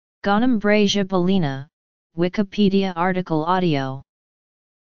Gonimbrasia belina, Wikipedia article audio.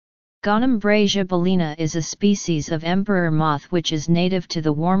 Gonimbrasia belina is a species of emperor moth which is native to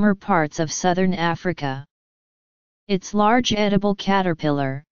the warmer parts of southern Africa. Its large edible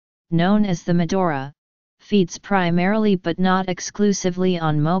caterpillar, known as the medora, feeds primarily but not exclusively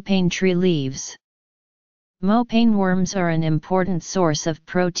on mopane tree leaves. Mopane worms are an important source of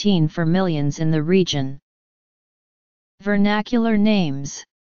protein for millions in the region. Vernacular names.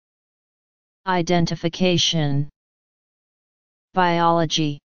 Identification.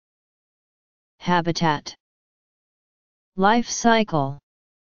 Biology. Habitat. Life cycle.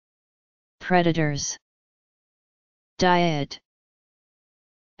 Predators. Diet.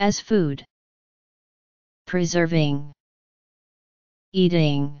 As food. Preserving.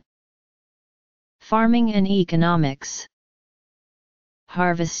 Eating. Farming and economics.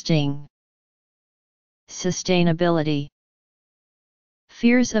 Harvesting. Sustainability.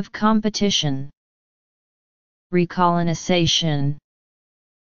 Fears of competition. Recolonization.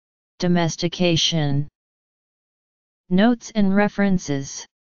 Domestication. Notes and references.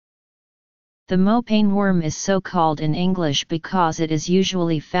 The mopane worm is so called in English because it is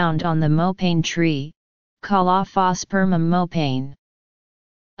usually found on the mopane tree, Calophospermum mopane.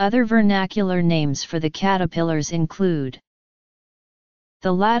 Other vernacular names for the caterpillars include: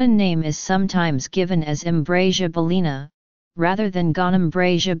 the Latin name is sometimes given as Imbrasia belina, rather than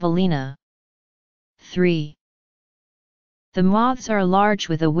Gonimbrasia belina. 3. The moths are large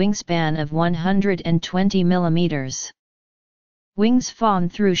with a wingspan of 120 mm. Wings fawn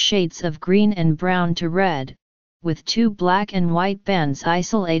through shades of green and brown to red, with two black and white bands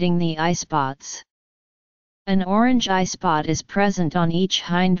isolating the eye spots. An orange eye spot is present on each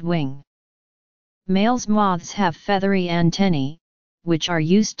hind wing. Male moths have feathery antennae, which are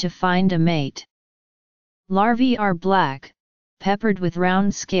used to find a mate. Larvae are black, peppered with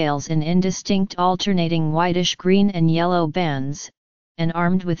round scales in indistinct alternating whitish-green and yellow bands, and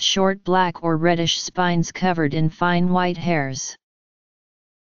armed with short black or reddish spines covered in fine white hairs.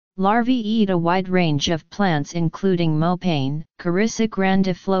 Larvae eat a wide range of plants including mopane, Coryza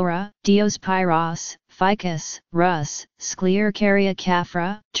grandiflora, Diospyros, Ficus, Rus, Sclerocaria,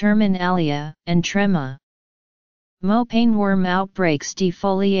 Terminalia, and Trema. Mopane worm outbreaks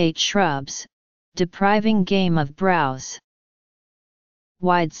defoliate shrubs, depriving game of browse.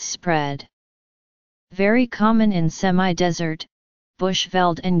 Widespread. Very common in semi-desert,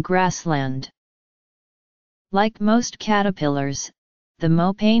 bushveld and grassland. Like most caterpillars, the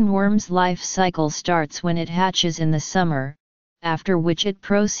mopane worm's life cycle starts when it hatches in the summer, after which it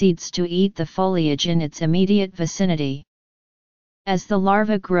proceeds to eat the foliage in its immediate vicinity. As the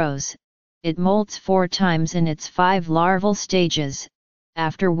larva grows, it molts 4 times in its 5 larval stages,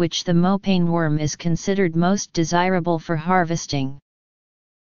 after which the mopane worm is considered most desirable for harvesting.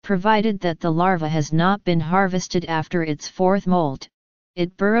 Provided that the larva has not been harvested after its 4th molt,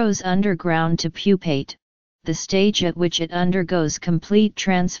 it burrows underground to pupate, the stage at which it undergoes complete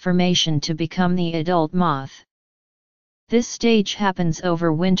transformation to become the adult moth. This stage happens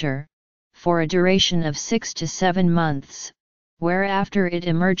over winter, for a duration of 6 to 7 months, whereafter it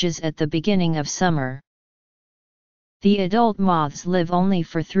emerges at the beginning of summer. The adult moths live only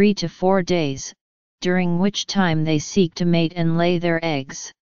for 3 to 4 days, during which time they seek to mate and lay their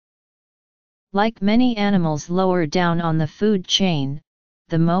eggs. Like many animals lower down on the food chain,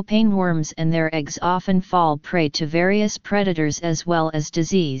 the mopane worms and their eggs often fall prey to various predators as well as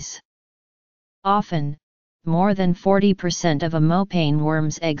disease. Often, more than 40% of a mopane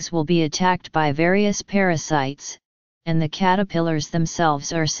worm's eggs will be attacked by various parasites, and the caterpillars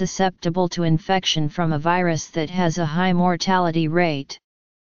themselves are susceptible to infection from a virus that has a high mortality rate.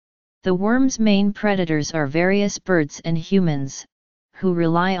 The worm's main predators are various birds and humans, who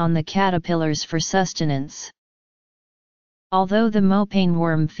rely on the caterpillars for sustenance. Although the mopane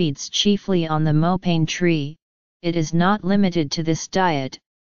worm feeds chiefly on the mopane tree, it is not limited to this diet,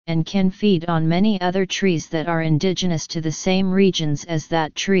 and can feed on many other trees that are indigenous to the same regions as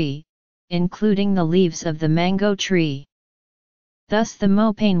that tree, including the leaves of the mango tree. Thus the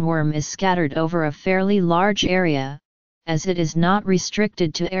mopane worm is scattered over a fairly large area, as it is not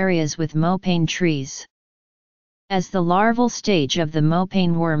restricted to areas with mopane trees. As the larval stage of the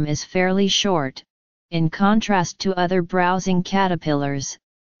mopane worm is fairly short, in contrast to other browsing caterpillars,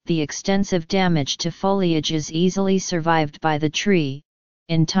 the extensive damage to foliage is easily survived by the tree,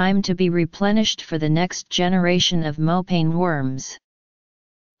 in time to be replenished for the next generation of mopane worms.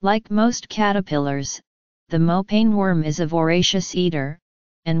 Like most caterpillars, the mopane worm is a voracious eater,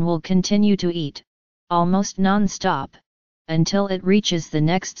 and will continue to eat, almost non-stop, until it reaches the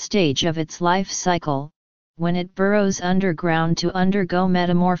next stage of its life cycle, when it burrows underground to undergo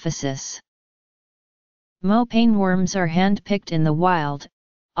metamorphosis. Mopane worms are hand-picked in the wild,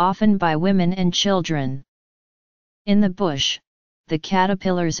 often by women and children. In the bush, the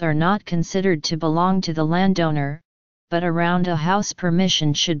caterpillars are not considered to belong to the landowner, but around a house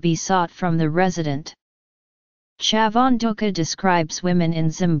permission should be sought from the resident. Chavondoka describes women in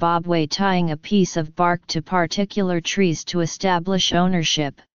Zimbabwe tying a piece of bark to particular trees to establish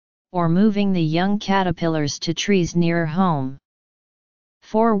ownership, or moving the young caterpillars to trees near home.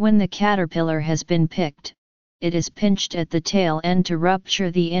 For when the caterpillar has been picked, it is pinched at the tail end to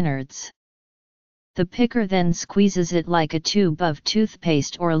rupture the innards. The picker then squeezes it like a tube of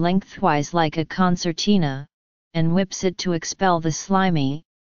toothpaste or lengthwise like a concertina, and whips it to expel the slimy,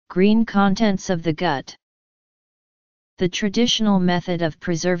 green contents of the gut. The traditional method of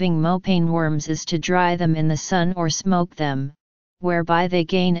preserving mopane worms is to dry them in the sun or smoke them, whereby they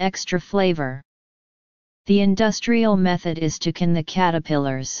gain extra flavor. The industrial method is to can the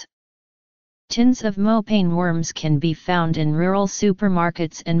caterpillars. Tins of mopane worms can be found in rural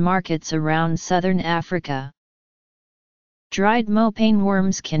supermarkets and markets around southern Africa. Dried mopane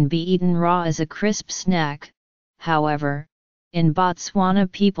worms can be eaten raw as a crisp snack, however, in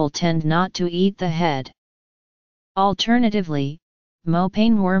Botswana people tend not to eat the head. Alternatively,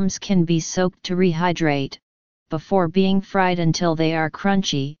 mopane worms can be soaked to rehydrate, before being fried until they are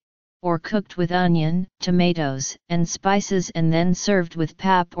crunchy, or cooked with onion, tomatoes, and spices and then served with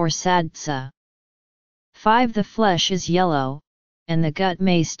pap or sadza. 5. The flesh is yellow, and the gut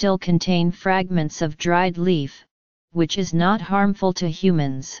may still contain fragments of dried leaf, which is not harmful to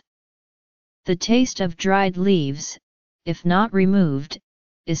humans. The taste of dried leaves, if not removed,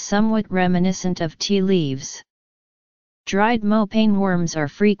 is somewhat reminiscent of tea leaves. Dried mopane worms are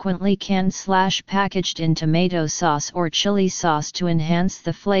frequently canned/packaged in tomato sauce or chili sauce to enhance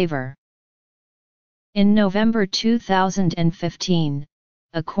the flavor. In November 2015,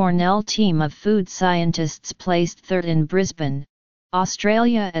 a Cornell team of food scientists placed third in Brisbane,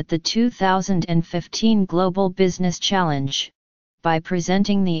 Australia at the 2015 Global Business Challenge, by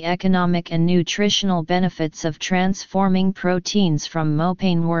presenting the economic and nutritional benefits of transforming proteins from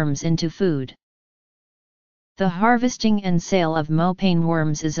mopane worms into food. The harvesting and sale of mopane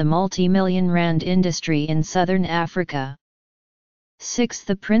worms is a multi-million rand industry in southern Africa. 6.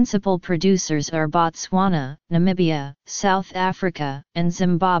 The principal producers are Botswana, Namibia, South Africa, and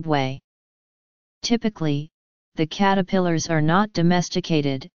Zimbabwe. Typically, the caterpillars are not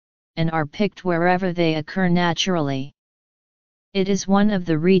domesticated, and are picked wherever they occur naturally. It is one of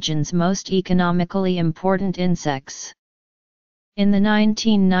the region's most economically important insects. In the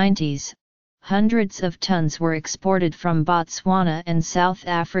 1990s, hundreds of tons were exported from Botswana and South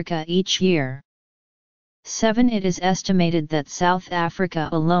Africa each year. 7. It is estimated that South Africa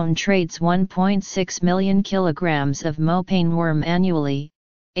alone trades 1.6 million kilograms of mopane worm annually.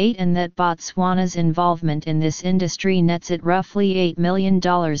 8. And that Botswana's involvement in this industry nets it roughly $8 million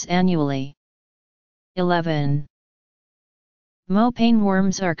annually. 11. Mopane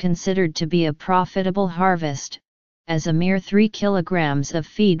worms are considered to be a profitable harvest, as a mere 3 kilograms of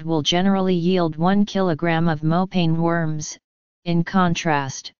feed will generally yield 1 kilogram of mopane worms. In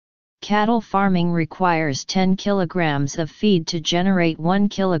contrast, cattle farming requires 10 kilograms of feed to generate 1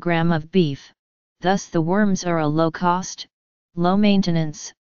 kilogram of beef, thus the worms are a low-cost,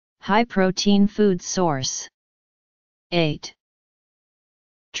 low-maintenance, high-protein food source. 8.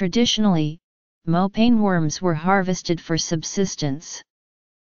 Traditionally, mopane worms were harvested for subsistence.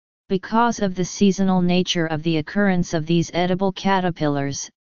 Because of the seasonal nature of the occurrence of these edible caterpillars,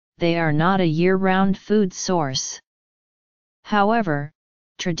 they are not a year-round food source. However,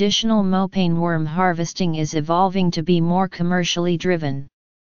 traditional mopane worm harvesting is evolving to be more commercially driven.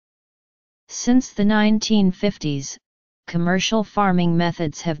 Since the 1950s, commercial farming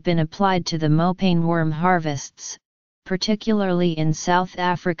methods have been applied to the mopane worm harvests, particularly in South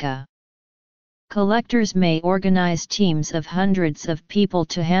Africa. Collectors may organize teams of hundreds of people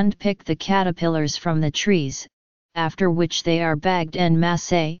to hand-pick the caterpillars from the trees, after which they are bagged en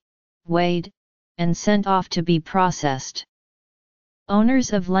masse, weighed, and sent off to be processed.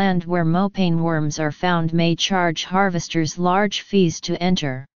 Owners of land where mopane worms are found may charge harvesters large fees to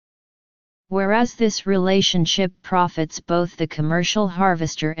enter. Whereas this relationship profits both the commercial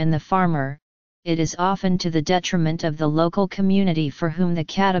harvester and the farmer, it is often to the detriment of the local community for whom the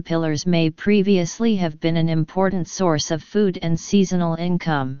caterpillars may previously have been an important source of food and seasonal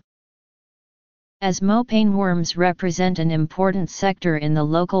income. As mopane worms represent an important sector in the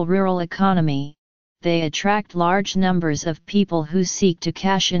local rural economy, they attract large numbers of people who seek to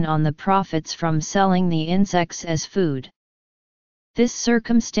cash in on the profits from selling the insects as food. This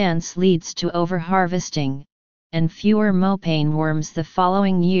circumstance leads to overharvesting, and fewer mopane worms the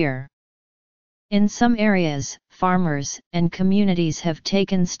following year. In some areas, farmers and communities have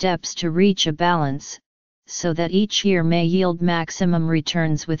taken steps to reach a balance, so that each year may yield maximum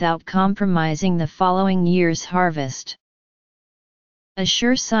returns without compromising the following year's harvest. A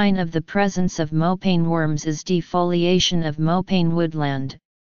sure sign of the presence of mopane worms is defoliation of mopane woodland,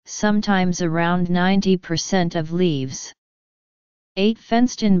 sometimes around 90% of leaves. 8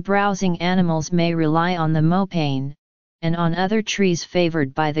 fenced-in browsing animals may rely on the mopane, and on other trees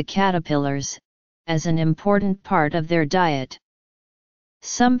favored by the caterpillars, as an important part of their diet.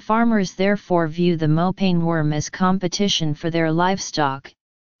 Some farmers therefore view the mopane worm as competition for their livestock,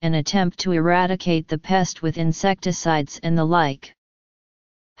 and attempt to eradicate the pest with insecticides and the like.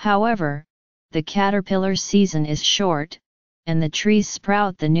 However, the caterpillar season is short, and the trees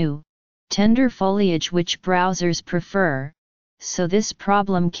sprout the new, tender foliage which browsers prefer, so this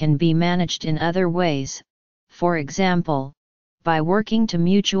problem can be managed in other ways, for example, by working to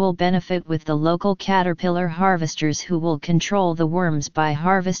mutual benefit with the local caterpillar harvesters who will control the worms by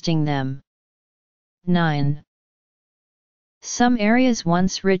harvesting them. 9. Some areas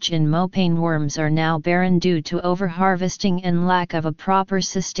once rich in mopane worms are now barren due to overharvesting and lack of a proper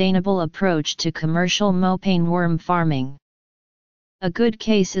sustainable approach to commercial mopane worm farming. A good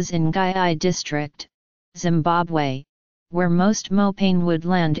case is in Ngai district, Zimbabwe, where most mopane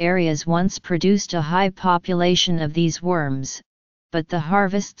woodland areas once produced a high population of these worms, but the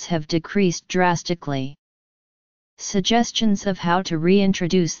harvests have decreased drastically. Suggestions of how to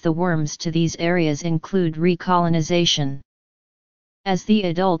reintroduce the worms to these areas include recolonization. As the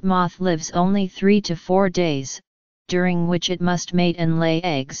adult moth lives only 3 to 4 days, during which it must mate and lay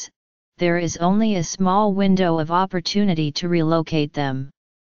eggs, there is only a small window of opportunity to relocate them.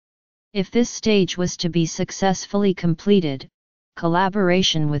 If this stage was to be successfully completed,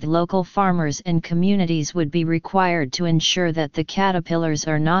 collaboration with local farmers and communities would be required to ensure that the caterpillars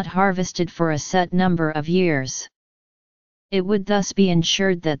are not harvested for a set number of years. It would thus be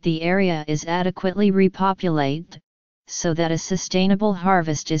ensured that the area is adequately repopulated, so that a sustainable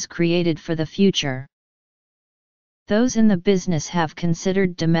harvest is created for the future. Those in the business have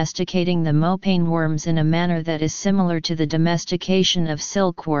considered domesticating the mopane worms in a manner that is similar to the domestication of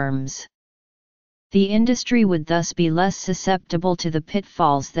silkworms. The industry would thus be less susceptible to the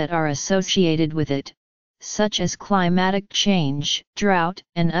pitfalls that are associated with it, such as climatic change, drought,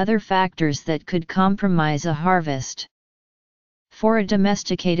 and other factors that could compromise a harvest. For a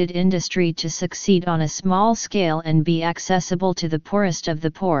domesticated industry to succeed on a small scale and be accessible to the poorest of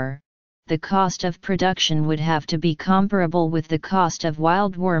the poor, the cost of production would have to be comparable with the cost of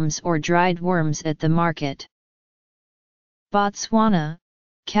wild worms or dried worms at the market. Botswana,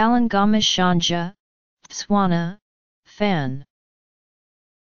 Kalangama Shanja, Botswana, Fan.